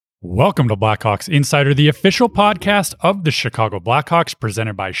Welcome to Blackhawks Insider, the official podcast of the Chicago Blackhawks,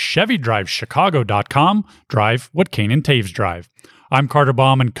 presented by ChevyDriveChicago.com. Drive what Kane and Taves drive. I'm Carter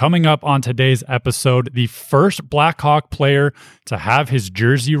Baum, and coming up on today's episode, the first Blackhawk player to have his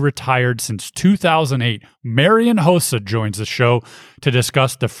jersey retired since 2008, Marian Hossa, joins the show to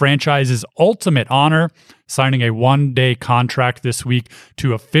discuss the franchise's ultimate honor, signing a one-day contract this week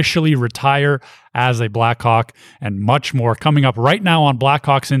to officially retire as a Blackhawk, and much more coming up right now on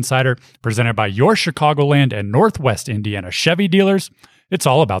Blackhawks Insider, presented by your Chicagoland and Northwest Indiana Chevy dealers. It's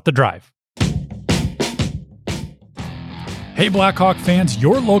all about the drive. Hey Blackhawk fans,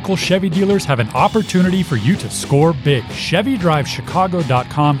 your local Chevy dealers have an opportunity for you to score big.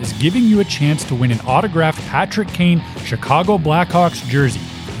 ChevyDriveChicago.com is giving you a chance to win an autographed Patrick Kane Chicago Blackhawks jersey.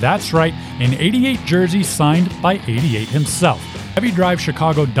 That's right, an 88 jersey signed by 88 himself.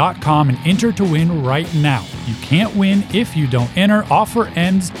 ChevyDriveChicago.com and enter to win right now. You can't win if you don't enter. Offer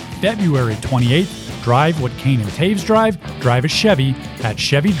ends February 28th. Drive what Kane and Taves drive. Drive a Chevy at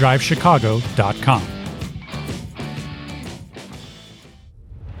ChevyDriveChicago.com.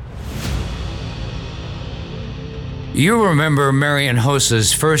 You remember Marian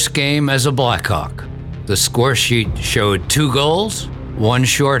Hossa's first game as a Blackhawk. The score sheet showed 2 goals, 1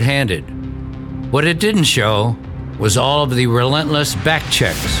 shorthanded. What it didn't show was all of the relentless back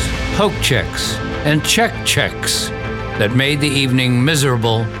checks, poke checks, and checks that made the evening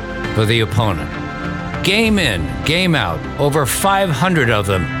miserable for the opponent. Game in, game out, over 500 of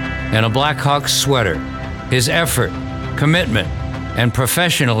them in a Blackhawks sweater. His effort, commitment, and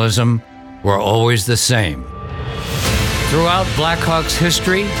professionalism were always the same. Throughout Blackhawks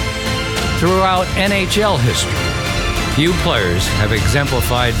history, throughout NHL history, few players have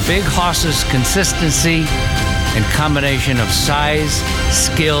exemplified Big Hoss's consistency and combination of size,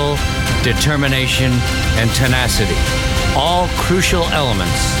 skill, determination, and tenacity, all crucial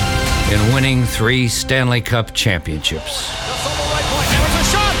elements in winning 3 Stanley Cup championships.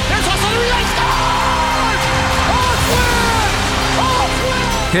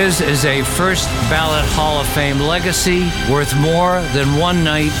 His is a first ballot Hall of Fame legacy worth more than one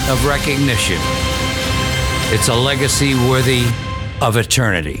night of recognition. It's a legacy worthy of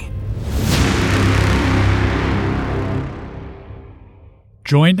eternity.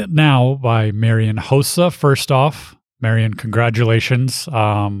 Joined now by Marian Hossa. First off, Marian, congratulations.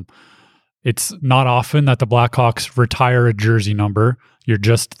 It's not often that the Blackhawks retire a jersey number. You're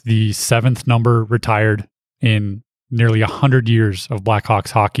just the 7th number retired in nearly 100 years of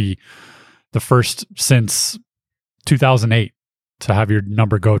Blackhawks hockey, the first since 2008 to have your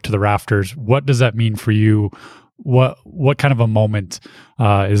number go to the rafters. What does that mean for you? What kind of a moment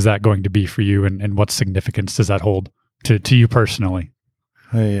is that going to be for you, and what significance does that hold to you personally?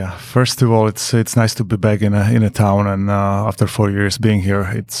 Yeah, first of all, it's nice to be back in a town, and after 4 years being here,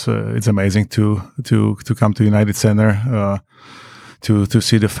 it's amazing to come to United Center. To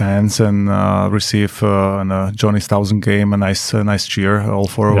see the fans and receive a Johnny's 1000 game, a nice cheer. All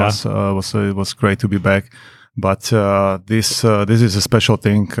 4 of us. It was great to be back. But this is a special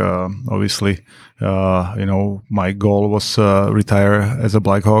thing. Obviously, my goal was retire as a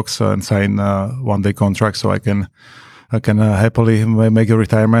Blackhawks and sign one-day contract, so I can happily make a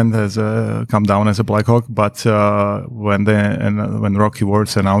retirement come down as a Blackhawk. But when Rocky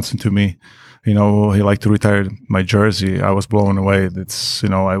Wirtz announced it to me, he liked to retire my jersey, I was blown away. It's,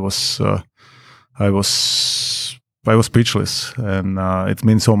 I was speechless, and it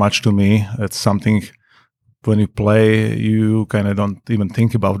means so much to me. It's something when you play, you kind of don't even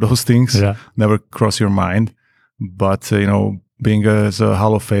think about those things, never cross your mind. But being as a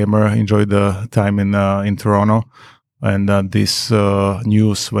Hall of Famer, enjoyed the time in Toronto, and this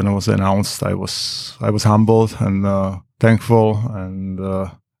news when it was announced, I was humbled and thankful, and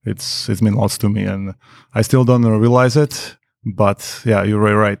it's meant lots to me, and I still don't realize it. But yeah, you're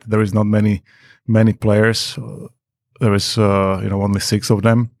right. There is not many players. There is only 6 of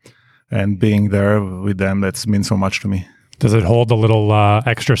them, and being there with them, that means so much to me. Does it hold a little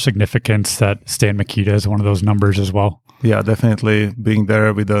extra significance that Stan Mikita is one of those numbers as well? Yeah, definitely. Being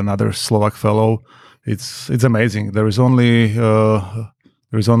there with another Slovak fellow, it's amazing. There is only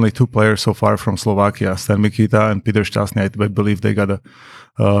 2 players so far from Slovakia, Stan Mikita and Peter Šťastný. I believe they got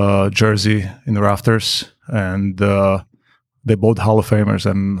a jersey in the rafters, and they both Hall of Famers,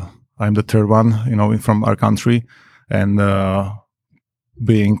 and I'm the 3rd one, from our country, and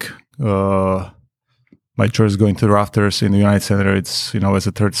being my jersey going to the rafters in the United Center, it's as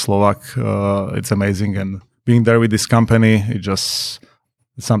a 3rd Slovak, it's amazing, and being there with this company, it's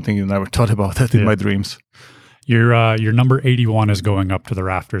something you never thought about that in my dreams. Your number 81 is going up to the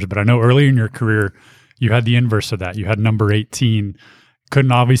rafters, but I know early in your career you had the inverse of that. You had number 18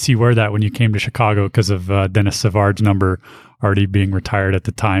 couldn't obviously wear that when you came to Chicago because of Dennis Savard's number already being retired at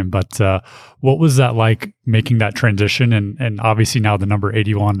the time. But what was that like making that transition? And obviously now the number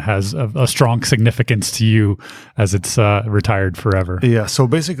 81 has a strong significance to you as it's retired forever. Yeah, so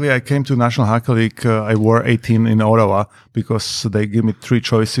basically I came to National Hockey League, I wore 18 in Ottawa because they gave me 3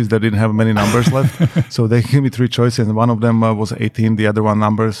 choices. They didn't have many numbers left. So they gave me 3 choices and one of them was 18. The other one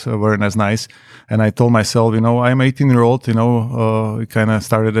numbers weren't as nice. And I told myself, I'm 18-year-old, it kind of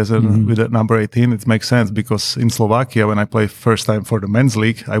started as with a number 18. It makes sense because in Slovakia, when I played first time for the men's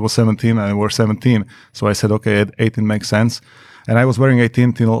league, I was 17 and I wore 17. So I said, okay, 18 makes sense. And I was wearing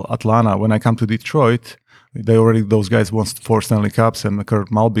 18 till Atlanta. When I come to Detroit, those guys won 4 Stanley Cups and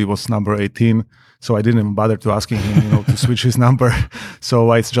Kurt Malby was number 18. So I didn't even bother to asking him, to switch his number.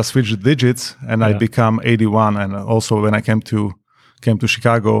 So I just switched the digits and I become 81. And also when I came to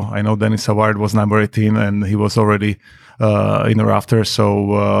Chicago, I know Dennis Savard was number 18 and he was already in the rafters.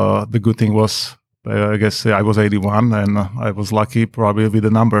 So the good thing was, I guess I was 81 and I was lucky probably with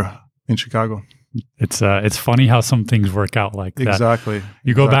the number in Chicago. It's funny how some things work out like that. Exactly.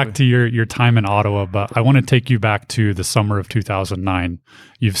 You go back to your time in Ottawa, but I want to take you back to the summer of 2009.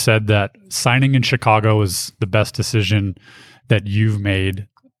 You've said that signing in Chicago was the best decision that you've made.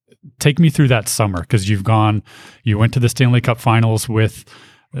 Take me through that summer because you went to the Stanley Cup Finals with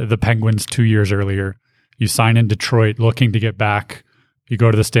the Penguins 2 years earlier. You sign in Detroit looking to get back. You go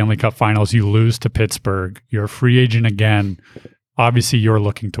to the Stanley Cup Finals. You lose to Pittsburgh. You're a free agent again. Obviously, you're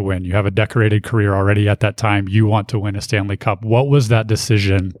looking to win. You have a decorated career already at that time. You want to win a Stanley Cup. What was that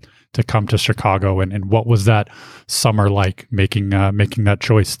decision to come to Chicago, and what was that summer like making that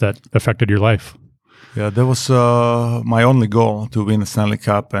choice that affected your life? Yeah, that was my only goal to win a Stanley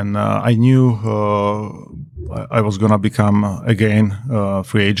Cup, and I knew I was gonna become again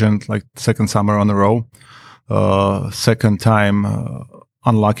free agent, like second summer on a row. Second time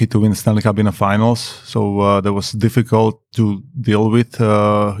unlucky to win Stanley Cup in the finals, so that was difficult to deal with.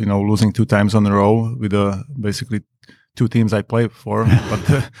 Losing 2 times on a row with basically 2 teams I played for,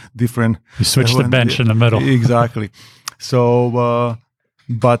 but different. You switched the bench in the middle. Exactly. So.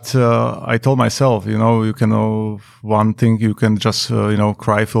 But I told myself, you can one thing, you can just,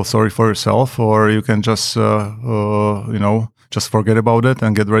 cry, feel sorry for yourself, or you can just, just forget about it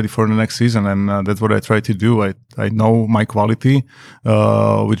and get ready for the next season. And that's what I try to do. I know my quality,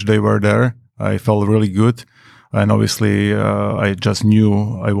 which they were there. I felt really good. And obviously, I just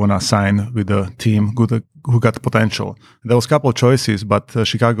knew I want to sign with a team who got potential. There was a couple of choices, but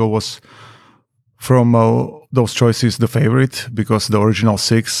Chicago was, from those choices, the favorite, because the original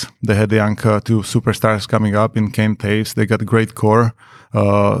 6, they had the young 2 superstars coming up in Kane Taves. They got a great core,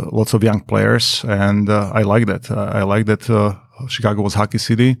 lots of young players, and I like that. I like that Chicago was hockey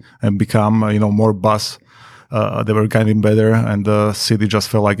city and become, more buzz. They were getting better, and the city just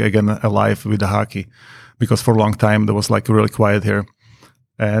felt like, again, alive with the hockey, because for a long time, there was like really quiet here.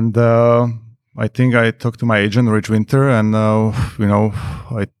 And I think I talked to my agent, Rich Winter, and,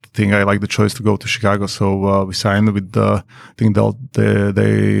 I think I like the choice to go to Chicago. So we signed with I think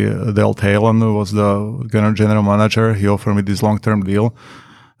Dale Talon was the general manager. He offered me this long-term deal,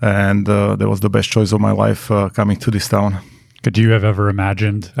 and that was the best choice of my life coming to this town. Could you have ever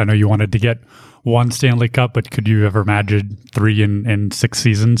imagined? I know you wanted to get 1 Stanley Cup, but could you ever imagine 3 in 6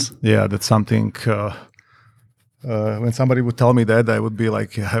 seasons? Yeah, that's something. When somebody would tell me that, I would be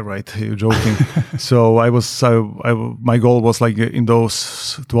like, yeah, right, you're joking. So my goal was like in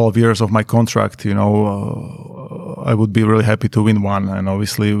those 12 years of my contract, I would be really happy to win 1. And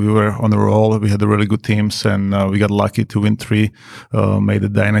obviously we were on a roll. We had really good teams, and we got lucky to win 3, made a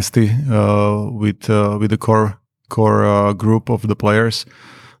dynasty with the core group of the players.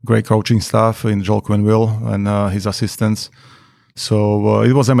 Great coaching staff in Joel Quenneville and his assistants. So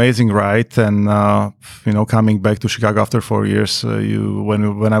it was amazing, right? And coming back to Chicago after 4 years,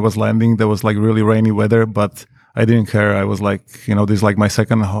 when I was landing, there was like really rainy weather, but I didn't care. I was like, this is like my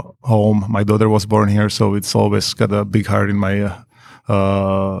second home. My daughter was born here, so it's always got a big heart in me.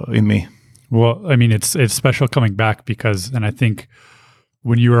 Well, I mean, it's special coming back because, and I think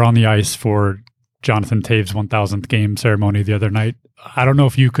when you were on the ice for Jonathan Toews' 1,000th game ceremony the other night, I don't know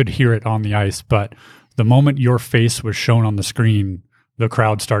if you could hear it on the ice, but the moment your face was shown on the screen, the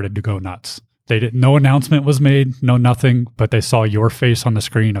crowd started to go nuts. No announcement was made, no nothing, but they saw your face on the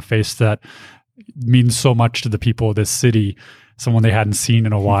screen, a face that means so much to the people of this city, someone they hadn't seen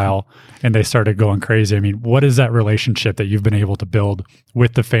in a while, and they started going crazy. I mean, what is that relationship that you've been able to build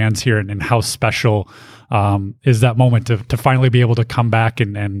with the fans here, and how special is that moment to finally be able to come back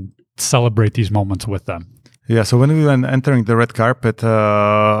and celebrate these moments with them? Yeah, so when we were entering the red carpet,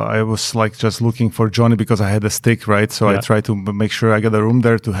 I was like just looking for Johnny because I had a stick, right? So I tried to make sure I got a room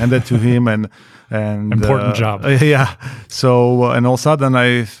there to hand it to him, and important job. Yeah. So and all of a sudden,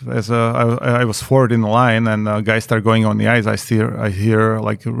 I was forward in the line, and guys start going on the ice. I hear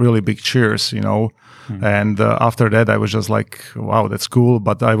like really big cheers, And after that, I was just like, wow, that's cool.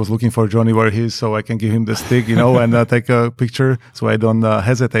 But I was looking for Johnny where he is so I can give him the stick, and take a picture so I don't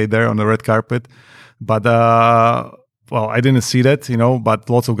hesitate there on the red carpet. But, well, I didn't see that, but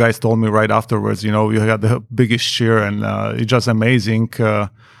lots of guys told me right afterwards, you had the biggest cheer, and it's just amazing to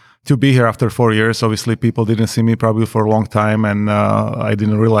be here after 4 years. Obviously, people didn't see me probably for a long time, and I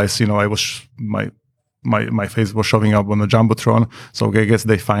didn't realize, I was my face was showing up on the Jumbotron. So I guess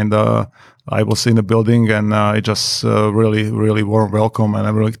they find I was in the building, and it just really, really warm welcome, and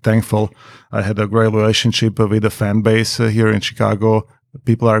I'm really thankful. I had a great relationship with the fan base here in Chicago.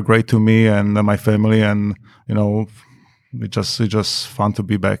 People are great to me and my family, and it's just fun to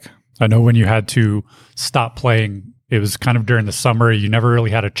be back. I know when you had to stop playing, it was kind of during the summer. You never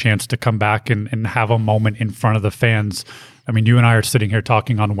really had a chance to come back and have a moment in front of the fans. I mean, you and I are sitting here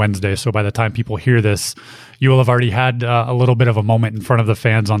talking on Wednesday, so by the time people hear this, you will have already had a little bit of a moment in front of the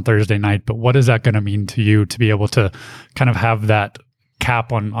fans on Thursday night. But what is that going to mean to you to be able to kind of have that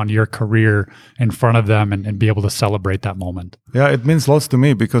cap on your career in front of them and be able to celebrate that moment? Yeah, it means lots to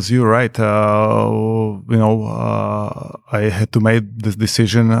me because you're right. I had to make this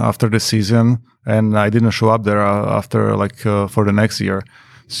decision after the season, and I didn't show up there after for the next year.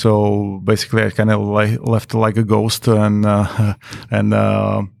 So basically, I kind of left like a ghost, but I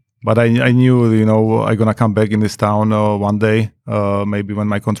knew, I'm gonna come back in this town one day, maybe when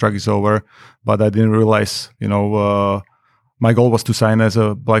my contract is over. But I didn't realize, my goal was to sign as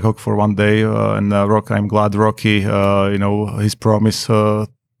a Blackhawk for one day, and I'm glad Rocky, his promise 3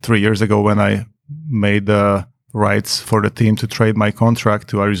 years ago when I made the rights for the team to trade my contract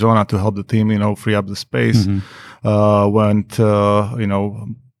to Arizona to help the team, free up the space,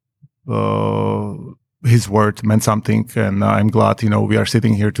 his word meant something, and I'm glad, we are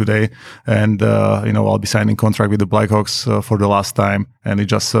sitting here today, and, I'll be signing contract with the Blackhawks for the last time, and it's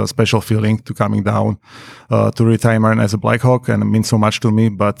just a special feeling to coming down to retirement as a Blackhawk, and it means so much to me,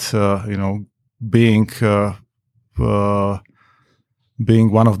 but,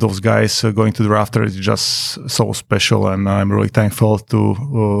 being one of those guys going to the rafters is just so special, and I'm really thankful to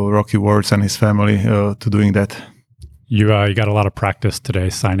Rocky Wirtz and his family to doing that. You got a lot of practice today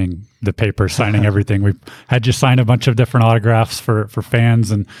signing the paper, signing everything. We've had you sign a bunch of different autographs for fans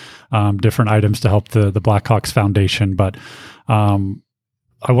and different items to help the Blackhawks Foundation. But I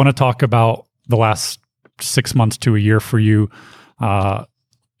want to talk about the last 6 months to a year for you,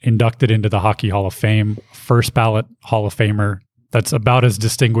 inducted into the Hockey Hall of Fame, first ballot Hall of Famer. That's about as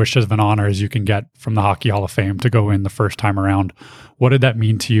distinguished of an honor as you can get from the Hockey Hall of Fame to go in the first time around. What did that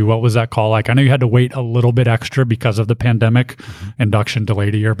mean to you? What was that call like? I know you had to wait a little bit extra because of the pandemic, induction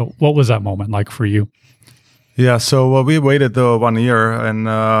delayed a year, but what was that moment like for you? Yeah, so we waited 1 year, and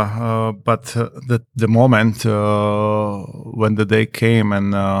but the moment when the day came,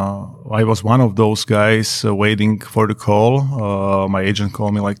 and I was one of those guys waiting for the call. My agent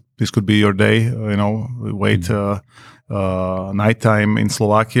called me like, "This could be your day." We wait. Nighttime in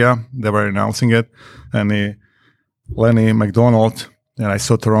Slovakia, they were announcing it, and Lenny McDonald, and I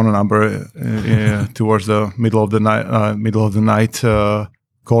saw Toronto number towards the middle of the night,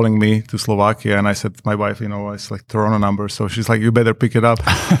 calling me to Slovakia, and I said to my wife, it's like Toronto number, so she's like, "You better pick it up."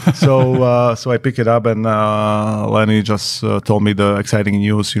 So I pick it up, and Lenny just told me the exciting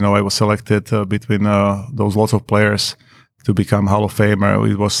news. I was selected between those lots of players to become Hall of Famer.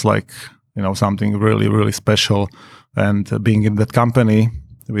 It was like something really, really special. And being in that company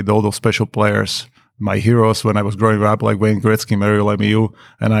with all those special players, my heroes when I was growing up, like Wayne Gretzky, Mario Lemieux,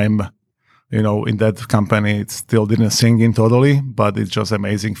 and I'm, in that company, it still didn't sink in totally, but it's just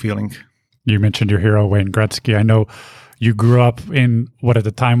amazing feeling. You mentioned your hero, Wayne Gretzky. I know you grew up in what at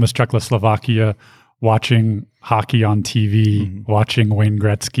the time was Czechoslovakia, watching hockey on TV, watching Wayne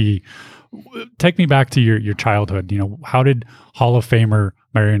Gretzky. Take me back to your childhood. How did Hall of Famer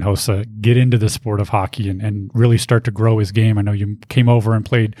Marian Hossa get into the sport of hockey and really start to grow his game? I know you came over and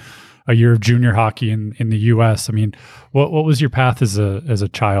played a year of junior hockey in the U.S. I mean, what was your path as a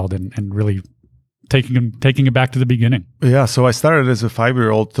child and really taking it back to the beginning? Yeah, so I started as a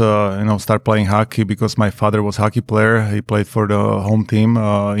 5-year-old, start playing hockey because my father was a hockey player. He played for the home team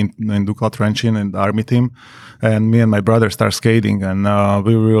in Dukla Trenčín and the army team. And me and my brother start skating, and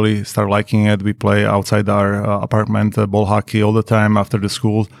we really start liking it. We play outside our apartment ball hockey all the time after the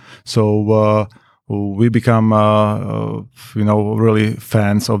school. So we become, really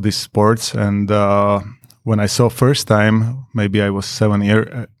fans of these sports. And when I saw first time, maybe I was 7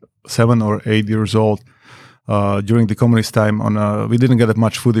 or 8 years old. During the communist time, we didn't get that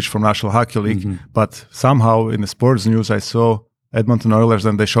much footage from National Hockey League, but somehow in the sports news I saw Edmonton Oilers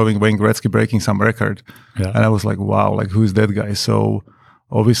and they're showing Wayne Gretzky breaking some record, and I was like, wow, like who's that guy? So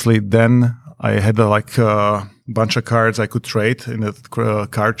obviously then I had a bunch of cards I could trade in a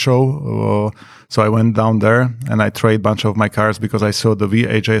card show. So I went down there and I trade a bunch of my cards because I saw the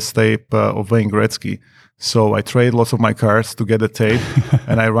VHS tape of Wayne Gretzky. So I trade lots of my cards to get the tape,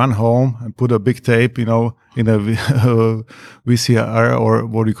 and I run home and put a big tape, in a VCR, or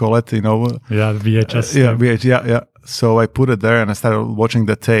what do you call it? Yeah, the VHS. Yeah. So I put it there and I started watching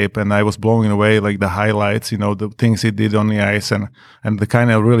the tape, and I was blowing away like the highlights, the things he did on the ice, and the kind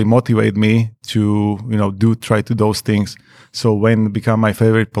of really motivated me to, try to those things. So Wayne became my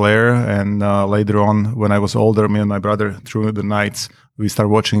favorite player, and later on, when I was older, me and my brother through the nights, we started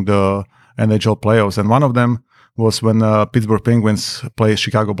watching the NHL playoffs, and one of them was when Pittsburgh Penguins played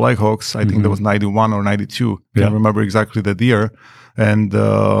Chicago Blackhawks. I think that was 91 or 92. I can't remember exactly the year. And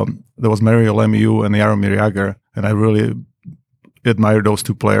there was Mario Lemieux and Jaromir Jagr, and I really admire those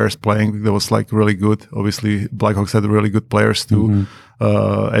two players playing. They was like really good. Obviously, Blackhawks had really good players too.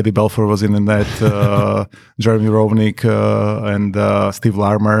 Eddie Belfour was in the net, Jeremy Roenick, and Steve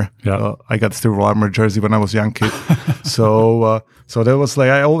Larmer. I got Steve Larmer jersey when I was a young kid. So there was like,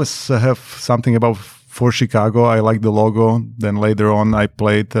 I always have something for Chicago. I like the logo. Then later on, I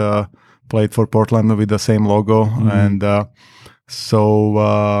played for Portland with the same logo, and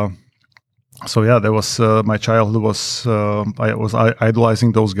so yeah, that was my childhood. I was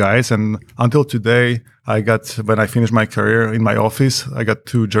idolizing those guys, and until today, when I finished my career in my office, I got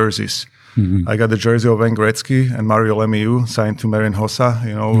 2 jerseys. I got the jersey of Wayne Gretzky and Mario Lemieux signed to Marian Hossa,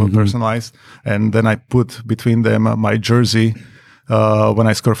 personalized, and then I put between them my jersey when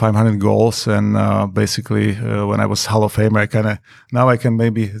I scored 500 goals, and basically when I was Hall of Famer, now I can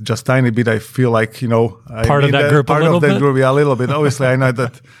maybe just tiny bit. I feel like part of that group, yeah, a little bit. Obviously, I know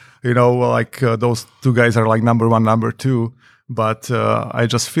that. Those 2 guys are like number 1, number 2. But I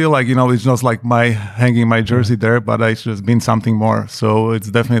just feel like, it's just like hanging my jersey there, but it's just been something more. So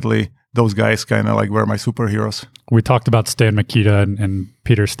it's definitely those guys kind of like were my superheroes. We talked about Stan Mikita and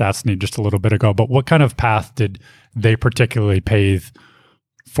Peter Stastny just a little bit ago, but what kind of path did they particularly pave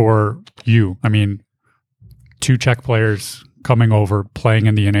for you? I mean, 2 Czech players coming over, playing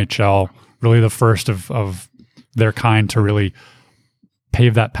in the NHL, really the first of their kind to really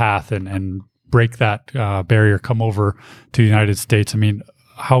pave that path and break that barrier, come over to the United States. I mean,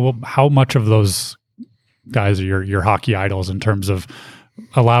 how much of those guys are your hockey idols in terms of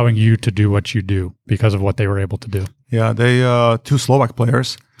allowing you to do what you do because of what they were able to do? Yeah, they 2 Slovak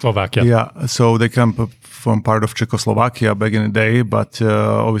players. Slovakia. Yeah, so they come from part of Czechoslovakia back in the day, but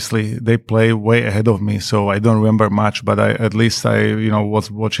obviously they play way ahead of me, so I don't remember much, but I was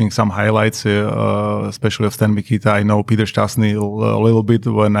watching some highlights, especially of Stan Mikita. I know Peter Stastny a little bit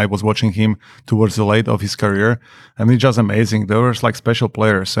when I was watching him towards the late of his career, and it's just amazing. They were like special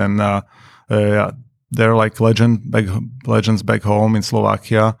players, and they're like legends back home in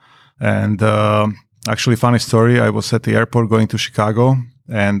Slovakia. And actually, funny story, I was at the airport going to Chicago,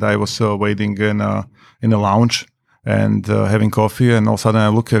 and I was waiting in a lounge and having coffee, and all of a sudden I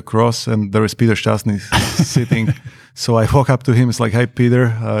look across and there is Peter Stastny sitting. So I walk up to him. It's like, "Hey,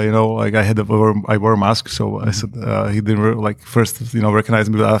 Peter, I wore a mask." So I said, he didn't first, recognize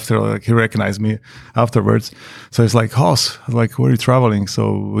me, but after, he recognized me afterwards. So he's like, "Hoss, like, where are you traveling?"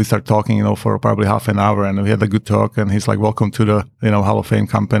 So we start talking, for probably half an hour, and we had a good talk. And he's like, "Welcome to the, Hall of Fame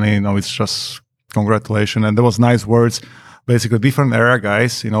company. It's just congratulations." And there was nice words. Basically, different era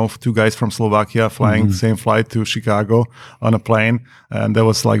guys, 2 guys from Slovakia flying the same flight to Chicago on a plane, and that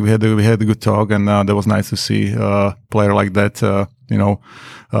was like we had a good talk, and that was nice to see a player like that.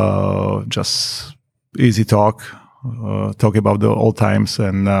 Just easy talk about the old times,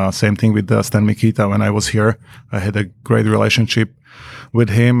 and same thing with Stan Mikita. When I was here, I had a great relationship with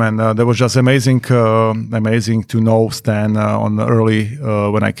him, and that was just amazing to know Stan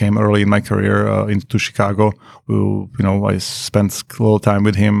when I came early in my career into Chicago. I spent a little time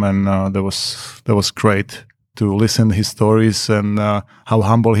with him, and that was great to listen to his stories and how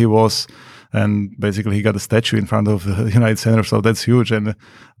humble he was. And basically, he got a statue in front of the United Center, so that's huge. And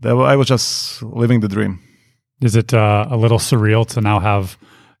I was just living the dream. Is it a little surreal to now have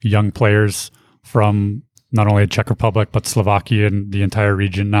young players from not only the Czech Republic, but Slovakia and the entire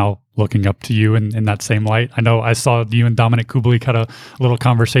region now looking up to you in that same light? I know I saw you and Dominik Kubalik had a little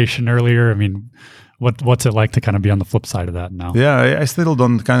conversation earlier. I mean, What's it like to kind of be on the flip side of that now? Yeah, I still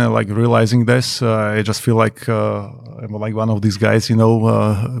don't kind of like realizing this. I just feel like I'm like one of these guys,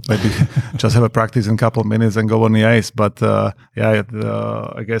 maybe just have a practice in a couple of minutes and go on the ice. But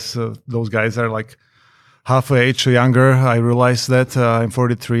I guess those guys are like half age younger. I realize that I'm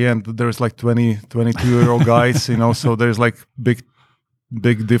 43 and there's like 22-year-old guys, so there's like big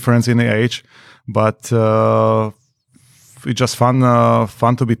difference in the age. But it's just fun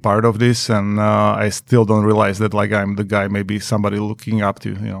to be part of this, and I still don't realize that like I'm the guy maybe somebody looking up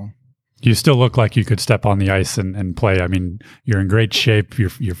to. You still look like you could step on the ice and play. I mean, you're in great shape.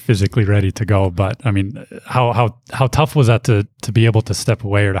 You're physically ready to go. But I mean, how tough was that to be able to step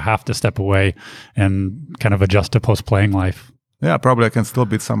away or to have to step away and kind of adjust to post-playing life? Yeah, probably I can still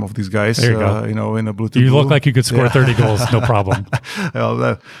beat some of these guys, there you go. In a blue. You look like you could score 30 goals, no problem.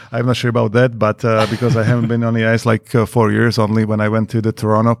 Well, I'm not sure about that, but because I haven't been on the ice like 4 years, only when I went to the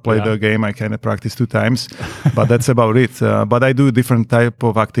Toronto, played the game, I kind of practiced 2 times, but that's about it. But I do different type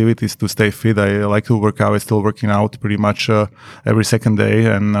of activities to stay fit. I like to work out. I'm still working out pretty much every second day,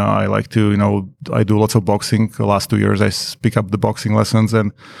 and I like to, I do lots of boxing. The last 2 years, I pick up the boxing lessons,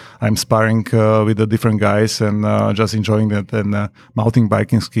 and I'm sparring with the different guys and just enjoying it. And mountain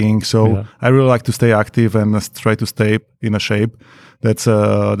biking, skiing. So I really like to stay active and try to stay in a shape. That's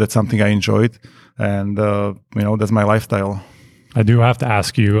something I enjoyed, and that's my lifestyle. I do have to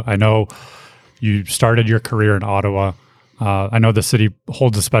ask you. I know you started your career in Ottawa. I know the city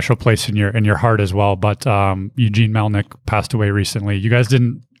holds a special place in your heart as well. But Eugene Melnyk passed away recently. You guys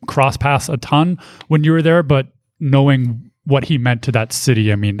didn't cross paths a ton when you were there, but knowing what he meant to that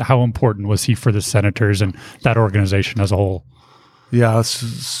city, I mean, how important was he for the Senators and that organization as a whole? Yeah,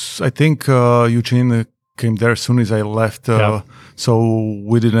 I think Eugene came there as soon as I left, so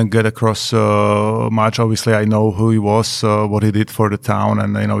we didn't get across much. Obviously, I know who he was, what he did for the town,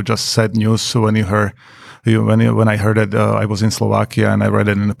 and just sad news when you heard. When I heard that I was in Slovakia and I read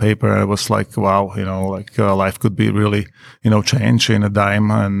it in the paper, I was like, wow, life could be really, changed in a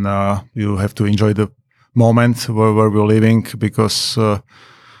dime, and you have to enjoy the moment where we're living because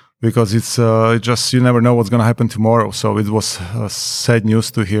it's just, you never know what's going to happen tomorrow. So it was sad news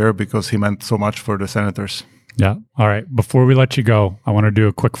to hear because he meant so much for the Senators. Yeah. All right. Before we let you go, I want to do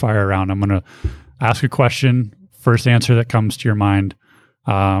a quick fire round. I'm going to ask a question. First answer that comes to your mind.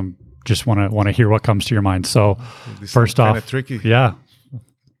 Just want to hear what comes to your mind. So first off, kind of tricky. Yeah. I'm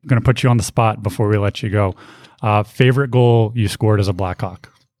going to put you on the spot before we let you go. Favorite goal you scored as a Blackhawk?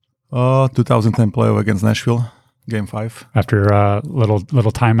 2010 playoff against Nashville. Game 5. After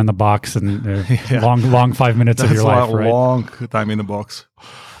little time in the box and long 5 minutes of your life, right? Long time in the box.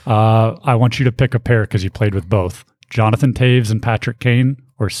 I want you to pick a pair because you played with both. Jonathan Toews and Patrick Kane,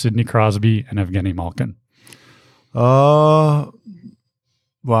 or Sidney Crosby and Evgeny Malkin? Wow,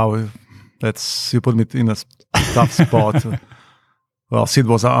 you put me in a tough spot. Well, Sid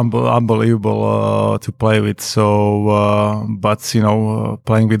was unbelievable to play with. So, but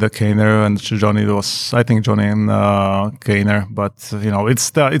playing with the Kaner and Johnny I think Johnny and Kaner. But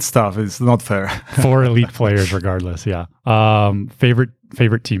it's tough. It's not fair. 4 elite players, regardless. Yeah. Favorite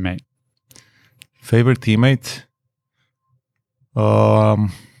teammate. Favorite teammate.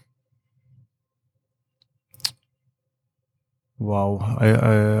 Wow,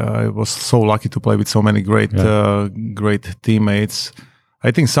 I was so lucky to play with so many great teammates.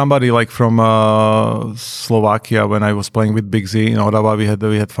 I think somebody like from Slovakia, when I was playing with Big Z in Ottawa, we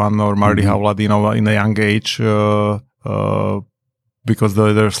had fun. Or Marty Havlad, in a young age, because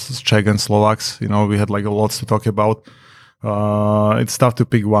there's Czech and Slovaks. We had like lots to talk about. It's tough to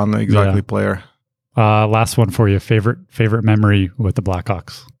pick one player. Last one for you. Favorite memory with the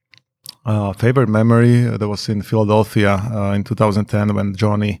Blackhawks. Favorite memory that was in Philadelphia in 2010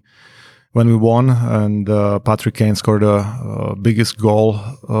 when we won, and Patrick Kane scored the biggest goal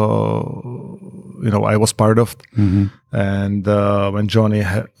I was part of. And when Johnny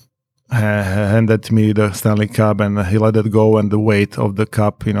handed me the Stanley Cup and he let it go, and the weight of the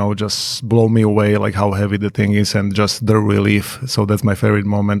cup just blew me away, like how heavy the thing is, and just the relief. So that's my favorite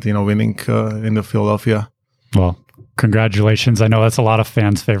moment, winning in the Philadelphia. Well, congratulations. I know that's a lot of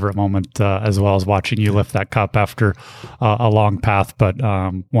fans' favorite moment, as well as watching you lift that cup after a long path. But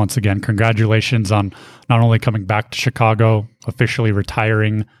once again, congratulations on not only coming back to Chicago, officially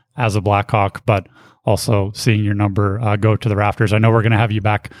retiring as a Blackhawk, but also seeing your number go to the rafters. I know we're going to have you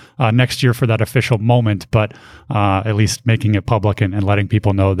back next year for that official moment, but at least making it public and letting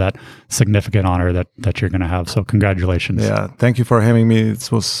people know that significant honor that you're going to have. So congratulations. Yeah, thank you for having me.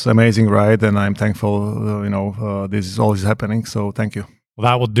 It was amazing ride, and I'm thankful, this is always happening. So thank you. Well,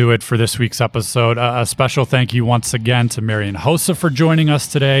 that will do it for this week's episode. A special thank you once again to Marian Hossa for joining us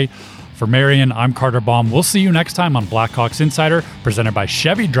today. For Marion, I'm Carter Baum. We'll see you next time on Blackhawks Insider, presented by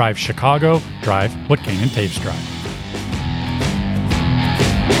Chevy Drive Chicago. Drive what Kane and Taves drive.